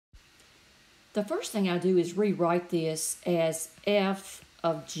The first thing I do is rewrite this as f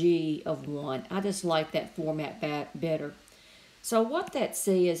of g of 1. I just like that format better. So what that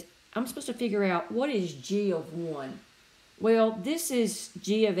says, I'm supposed to figure out what is g of 1. Well, this is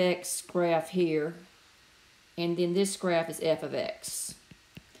g of x graph here, and then this graph is f of x.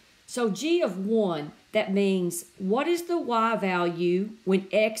 So g of 1, that means what is the y value when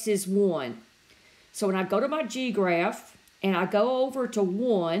x is 1? So when I go to my g graph and I go over to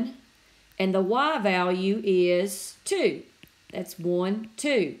 1, and the y value is 2. That's 1,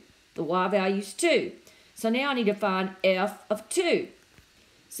 2. The y value is 2. So now I need to find f of 2.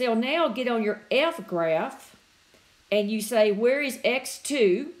 So now get on your f graph, and you say, where is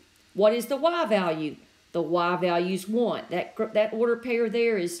x2? What is the y value? The y value is 1. That order pair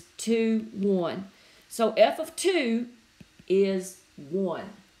there is 2, 1. So f of 2 is 1.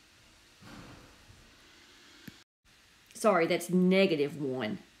 Sorry, that's negative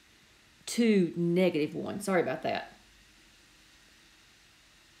 1. 2, negative 1. Sorry about that.